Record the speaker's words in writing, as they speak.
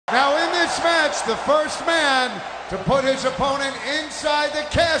this match, the first man to put his opponent inside the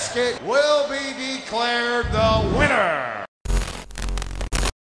casket will be declared the winner.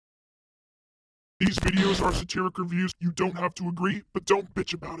 These videos are satiric reviews. You don't have to agree, but don't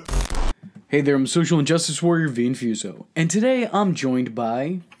bitch about it. Hey there, I'm Social Injustice Warrior Infuso, and today I'm joined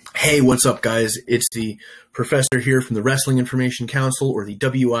by... Hey, what's up, guys? It's the professor here from the Wrestling Information Council, or the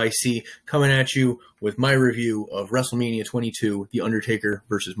WIC, coming at you with my review of WrestleMania 22, The Undertaker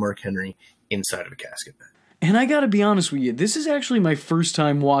versus Mark Henry, inside of a casket match. And I gotta be honest with you, this is actually my first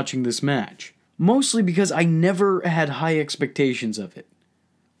time watching this match. Mostly because I never had high expectations of it.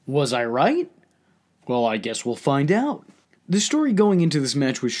 Was I right? Well, I guess we'll find out. The story going into this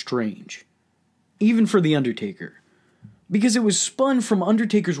match was strange. Even for The Undertaker. Because it was spun from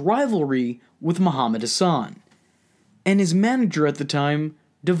Undertaker's rivalry with Muhammad Hassan. And his manager at the time,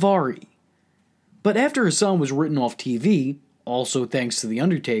 Daivari. But after Hassan was written off TV, also thanks to The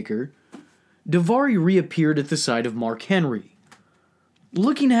Undertaker, Daivari reappeared at the side of Mark Henry,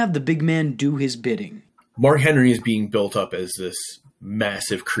 looking to have the big man do his bidding. Mark Henry is being built up as this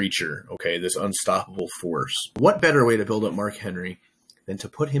massive creature, okay, this unstoppable force. What better way to build up Mark Henry than to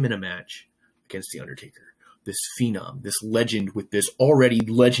put him in a match against The Undertaker? This phenom, this legend with this already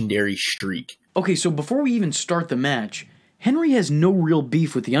legendary streak. Okay, so before we even start the match, Henry has no real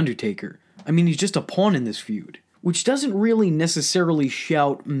beef with The Undertaker. I mean, he's just a pawn in this feud, which doesn't really necessarily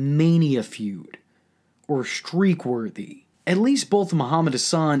shout Mania feud or streak worthy. At least both Muhammad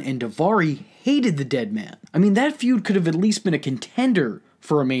Hassan and Daivari hated the dead man. I mean, that feud could have at least been a contender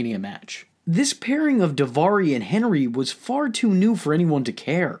for a Mania match. This pairing of Daivari and Henry was far too new for anyone to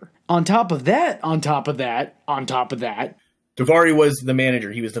care. On top of that, Daivari was the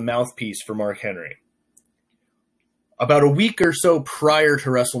manager. He was the mouthpiece for Mark Henry. About a week or so prior to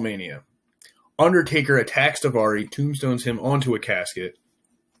WrestleMania, Undertaker attacks Daivari, tombstones him onto a casket.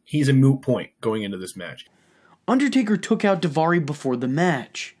 He's a moot point going into this match. Undertaker took out Daivari before the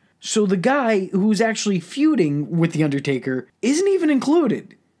match. So the guy who's actually feuding with The Undertaker isn't even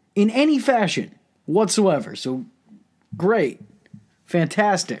included in any fashion whatsoever. So, great.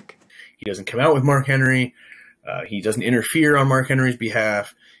 Fantastic. He doesn't come out with Mark Henry. He doesn't interfere on Mark Henry's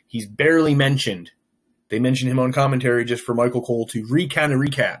behalf. He's barely mentioned. They mention him on commentary just for Michael Cole to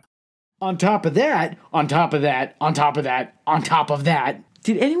recap. On top of that,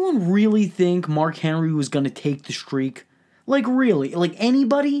 did anyone really think Mark Henry was going to take the streak? Like, really? Like,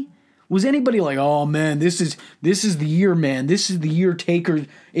 anybody? Was anybody like, oh man, this is the year, man. This is the year Taker,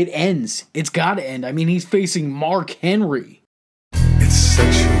 it ends. It's got to end. I mean, he's facing Mark Henry. It's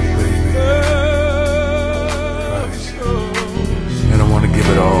sexual, baby. Right. And I want to give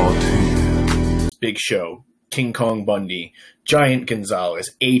it all to you. Big Show, King Kong Bundy, Giant Gonzalez,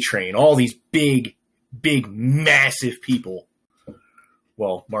 A-Train, all these big, massive people.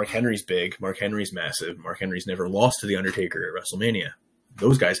 Well, Mark Henry's big, Mark Henry's massive, Mark Henry's never lost to The Undertaker at WrestleMania.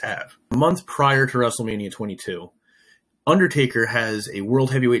 Those guys have. A month prior to WrestleMania 22, Undertaker has a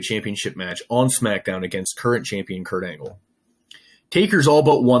World Heavyweight Championship match on SmackDown against current champion Kurt Angle. Taker's all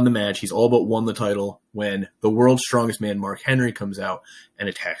but won the match, he's all but won the title when the world's strongest man, Mark Henry, comes out and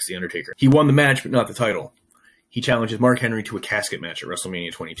attacks The Undertaker. He won the match, but not the title. He challenges Mark Henry to a casket match at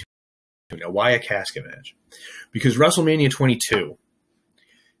WrestleMania 22. Now, why a casket match? Because WrestleMania 22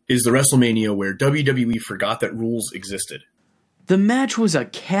 is the WrestleMania where WWE forgot that rules existed. The match was a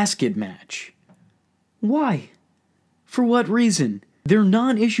casket match. Why? For what reason? Their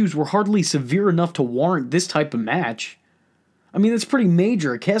non-issues were hardly severe enough to warrant this type of match. I mean, that's pretty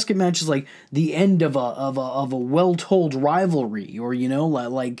major. A casket match is like the end of a well-told rivalry, or, you know,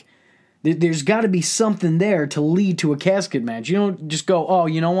 like there's got to be something there to lead to a casket match. You don't just go, oh,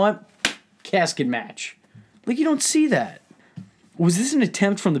 you know what? Casket match. Like, you don't see that. Was this an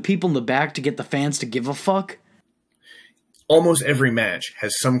attempt from the people in the back to get the fans to give a fuck? Almost every match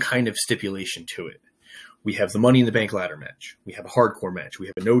has some kind of stipulation to it. We have the Money in the Bank ladder match. We have a hardcore match. We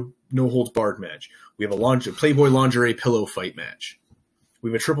have a no holds barred match. We have a Playboy lingerie pillow fight match. We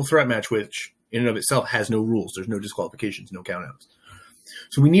have a triple threat match, which in and of itself has no rules. There's no disqualifications, no countouts.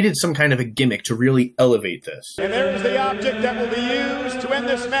 So we needed some kind of a gimmick to really elevate this. And there's the object that will be used to end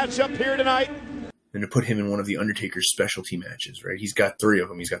this match up here tonight. And to put him in one of the Undertaker's specialty matches, right? He's got three of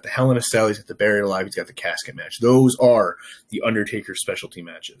them. He's got the Hell in a Cell, he's got the Buried Alive, he's got the casket match. Those are the Undertaker's specialty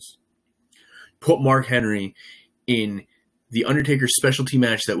matches. Put Mark Henry in the Undertaker's specialty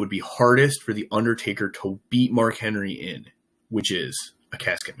match that would be hardest for the Undertaker to beat Mark Henry in, which is a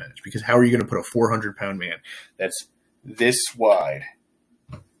casket match. Because how are you going to put a 400-pound man that's this wide?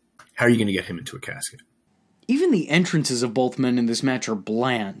 How are you going to get him into a casket? Even the entrances of both men in this match are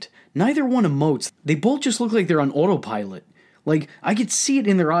bland. Neither one emotes. They both just look like they're on autopilot. Like, I could see it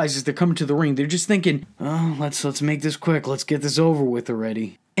in their eyes as they're coming to the ring. They're just thinking, oh, let's make this quick. Let's get this over with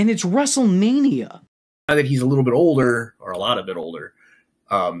already. And it's WrestleMania. Now that he's a little bit older, or a lot of bit older,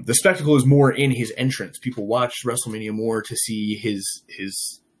 the spectacle is more in his entrance. People watch WrestleMania more to see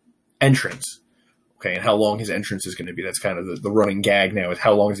his entrance. Okay, and how long his entrance is going to be. That's kind of the running gag now, is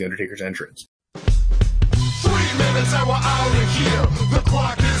how long is the Undertaker's entrance. 3 minutes and we're out of here. The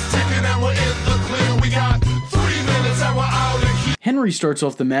clock is ticking and we're in the clear. We got 3 minutes and we're out of here. Henry starts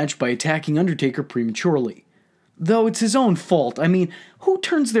off the match by attacking Undertaker prematurely. Though it's his own fault. I mean, who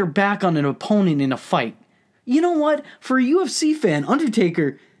turns their back on an opponent in a fight? You know what? For a UFC fan,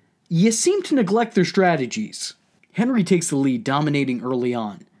 Undertaker, you seem to neglect their strategies. Henry takes the lead, dominating early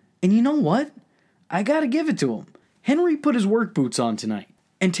on. And you know what? I gotta give it to him. Henry put his work boots on tonight.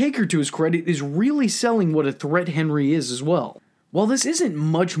 And Taker, to his credit, is really selling what a threat Henry is as well. While this isn't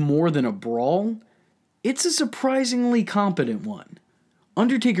much more than a brawl, it's a surprisingly competent one.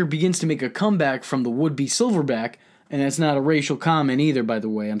 Undertaker begins to make a comeback from the would-be Silverback, and that's not a racial comment either, by the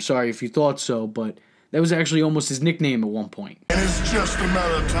way. I'm sorry if you thought so, but that was actually almost his nickname at one point. And it's just a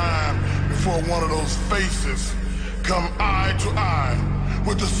matter of time before one of those faces come eye to eye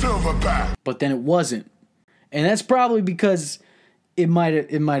with the Silverback. But then it wasn't. And that's probably because it might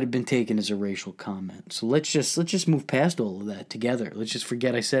have been taken as a racial comment. So let's just move past all of that together. Let's just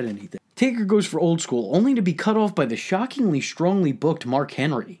forget I said anything. Taker goes for old school, only to be cut off by the shockingly strongly booked Mark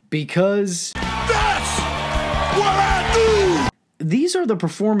Henry. Because That's what I do! these are the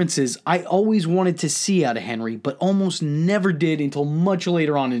performances I always wanted to see out of Henry, but almost never did until much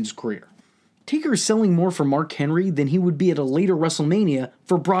later on in his career. Taker is selling more for Mark Henry than he would be at a later WrestleMania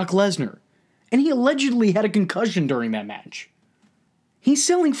for Brock Lesnar. And he allegedly had a concussion during that match. He's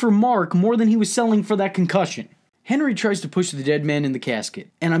selling for Mark more than he was selling for that concussion. Henry tries to push the dead man in the casket,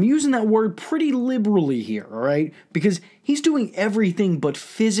 and I'm using that word pretty liberally here, alright? Because he's doing everything but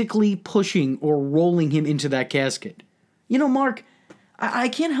physically pushing or rolling him into that casket. You know, Mark, I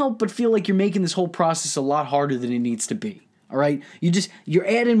can't help but feel like you're making this whole process a lot harder than it needs to be, alright? You're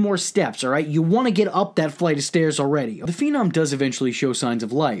adding more steps, alright? You want to get up that flight of stairs already. The Phenom does eventually show signs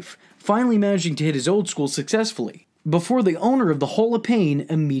of life, finally managing to hit his old school successfully, before the owner of the Hall of Pain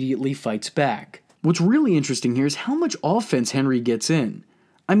immediately fights back. What's really interesting here is how much offense Henry gets in.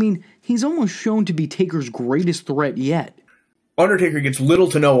 I mean, he's almost shown to be Taker's greatest threat yet. Undertaker gets little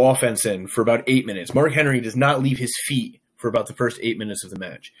to no offense in for about 8 minutes. Mark Henry does not leave his feet for about the first 8 minutes of the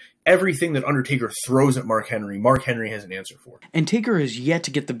match. Everything that Undertaker throws at Mark Henry has an answer for. And Taker has yet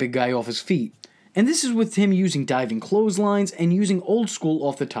to get the big guy off his feet. And this is with him using diving clotheslines and using old school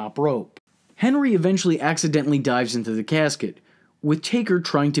off the top rope. Henry eventually accidentally dives into the casket, with Taker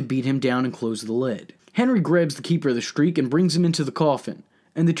trying to beat him down and close the lid. Henry grabs the keeper of the streak and brings him into the coffin,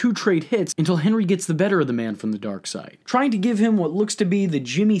 and the two trade hits until Henry gets the better of the man from the dark side, trying to give him what looks to be the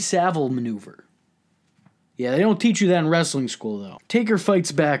Jimmy Savile maneuver. Yeah, they don't teach you that in wrestling school, though. Taker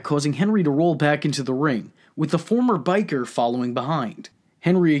fights back, causing Henry to roll back into the ring, with the former biker following behind.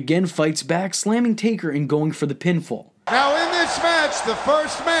 Henry again fights back, slamming Taker and going for the pinfall. Now in this match, the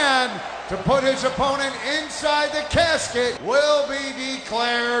first man to put his opponent inside the casket will be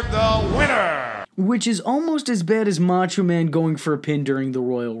declared the winner. Which is almost as bad as Macho Man going for a pin during the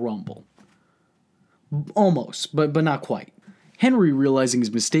Royal Rumble. Almost, but not quite. Henry, realizing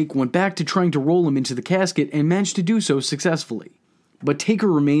his mistake, went back to trying to roll him into the casket and managed to do so successfully. But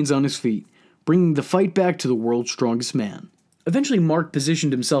Taker remains on his feet, bringing the fight back to the world's strongest man. Eventually, Mark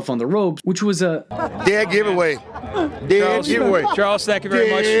positioned himself on the ropes, which was a Dead giveaway. Dead giveaway. Charles, thank you very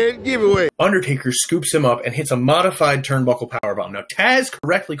much. Dead giveaway. Undertaker scoops him up and hits a modified turnbuckle powerbomb. Now, Taz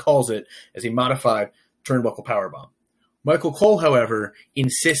correctly calls it as a modified turnbuckle powerbomb. Michael Cole, however,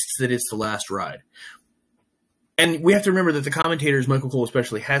 insists that it's the last ride. And we have to remember that the commentators, Michael Cole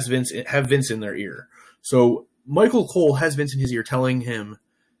especially, have Vince in their ear. So Michael Cole has Vince in his ear telling him,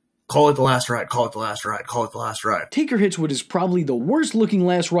 call it the last ride, call it the last ride, call it the last ride. Taker hits what is probably the worst looking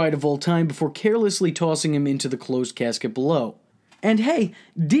last ride of all time before carelessly tossing him into the closed casket below. And hey,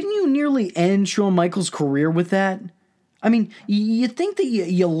 didn't you nearly end Shawn Michaels' career with that? I mean, you think that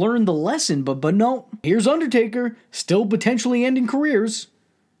you learned the lesson, but no. Here's Undertaker, still potentially ending careers.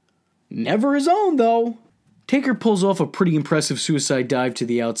 Never his own, though. Taker pulls off a pretty impressive suicide dive to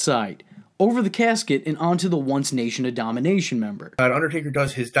the outside, over the casket and onto the once Nation of Domination member. Undertaker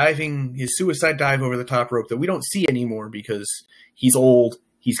does his suicide dive over the top rope that we don't see anymore because he's old,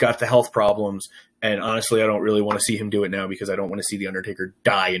 he's got the health problems, and honestly I don't really want to see him do it now because I don't want to see The Undertaker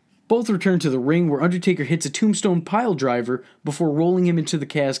die. Both return to the ring where Undertaker hits a tombstone pile driver before rolling him into the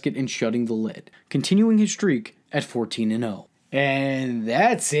casket and shutting the lid, continuing his streak at 14-0. And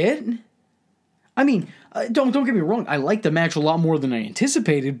that's it? I mean, don't get me wrong, I liked the match a lot more than I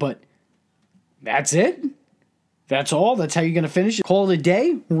anticipated, but that's it? That's all? That's how you're going to finish it? Call it a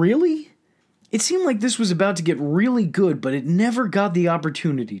day? Really? It seemed like this was about to get really good, but it never got the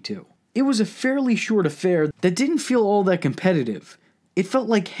opportunity to. It was a fairly short affair that didn't feel all that competitive. It felt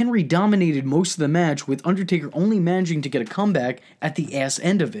like Henry dominated most of the match, with Undertaker only managing to get a comeback at the ass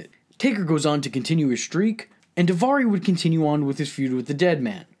end of it. Taker goes on to continue his streak, and Daivari would continue on with his feud with the Dead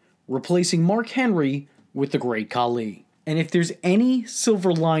Man, replacing Mark Henry with the Great Khali. And if there's any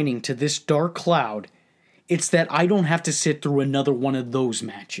silver lining to this dark cloud, it's that I don't have to sit through another one of those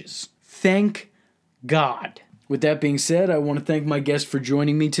matches. Thank God. With that being said, I want to thank my guest for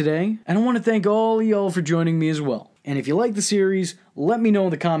joining me today, and I want to thank all y'all for joining me as well. And if you like the series, let me know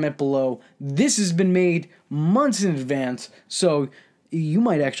in the comment below. This has been made months in advance, so you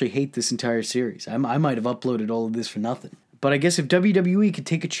might actually hate this entire series. I might have uploaded all of this for nothing. But I guess if WWE could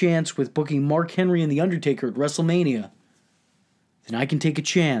take a chance with booking Mark Henry and The Undertaker at WrestleMania, then I can take a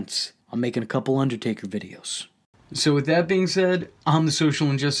chance on making a couple Undertaker videos. So with that being said, I'm the Social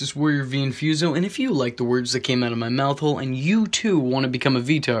Injustice Warrior V Infuso, and if you like the words that came out of my mouth hole and you too want to become a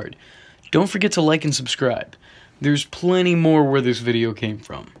VTard, don't forget to like and subscribe. There's plenty more where this video came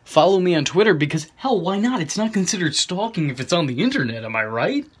from. Follow me on Twitter because, hell, why not? It's not considered stalking if it's on the internet, am I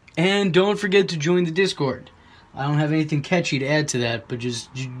right? And don't forget to join the Discord. I don't have anything catchy to add to that, but just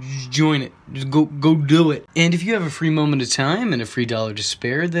join it. Just go do it. And if you have a free moment of time and a free $1 to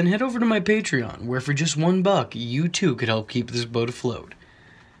spare, then head over to my Patreon, where for just $1, you too could help keep this boat afloat.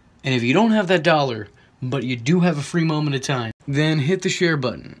 And if you don't have that $1, but you do have a free moment of time, then hit the share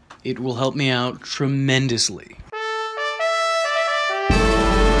button. It will help me out tremendously.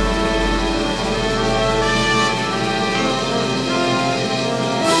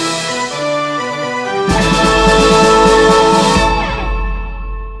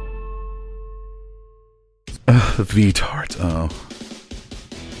 VTards, oh.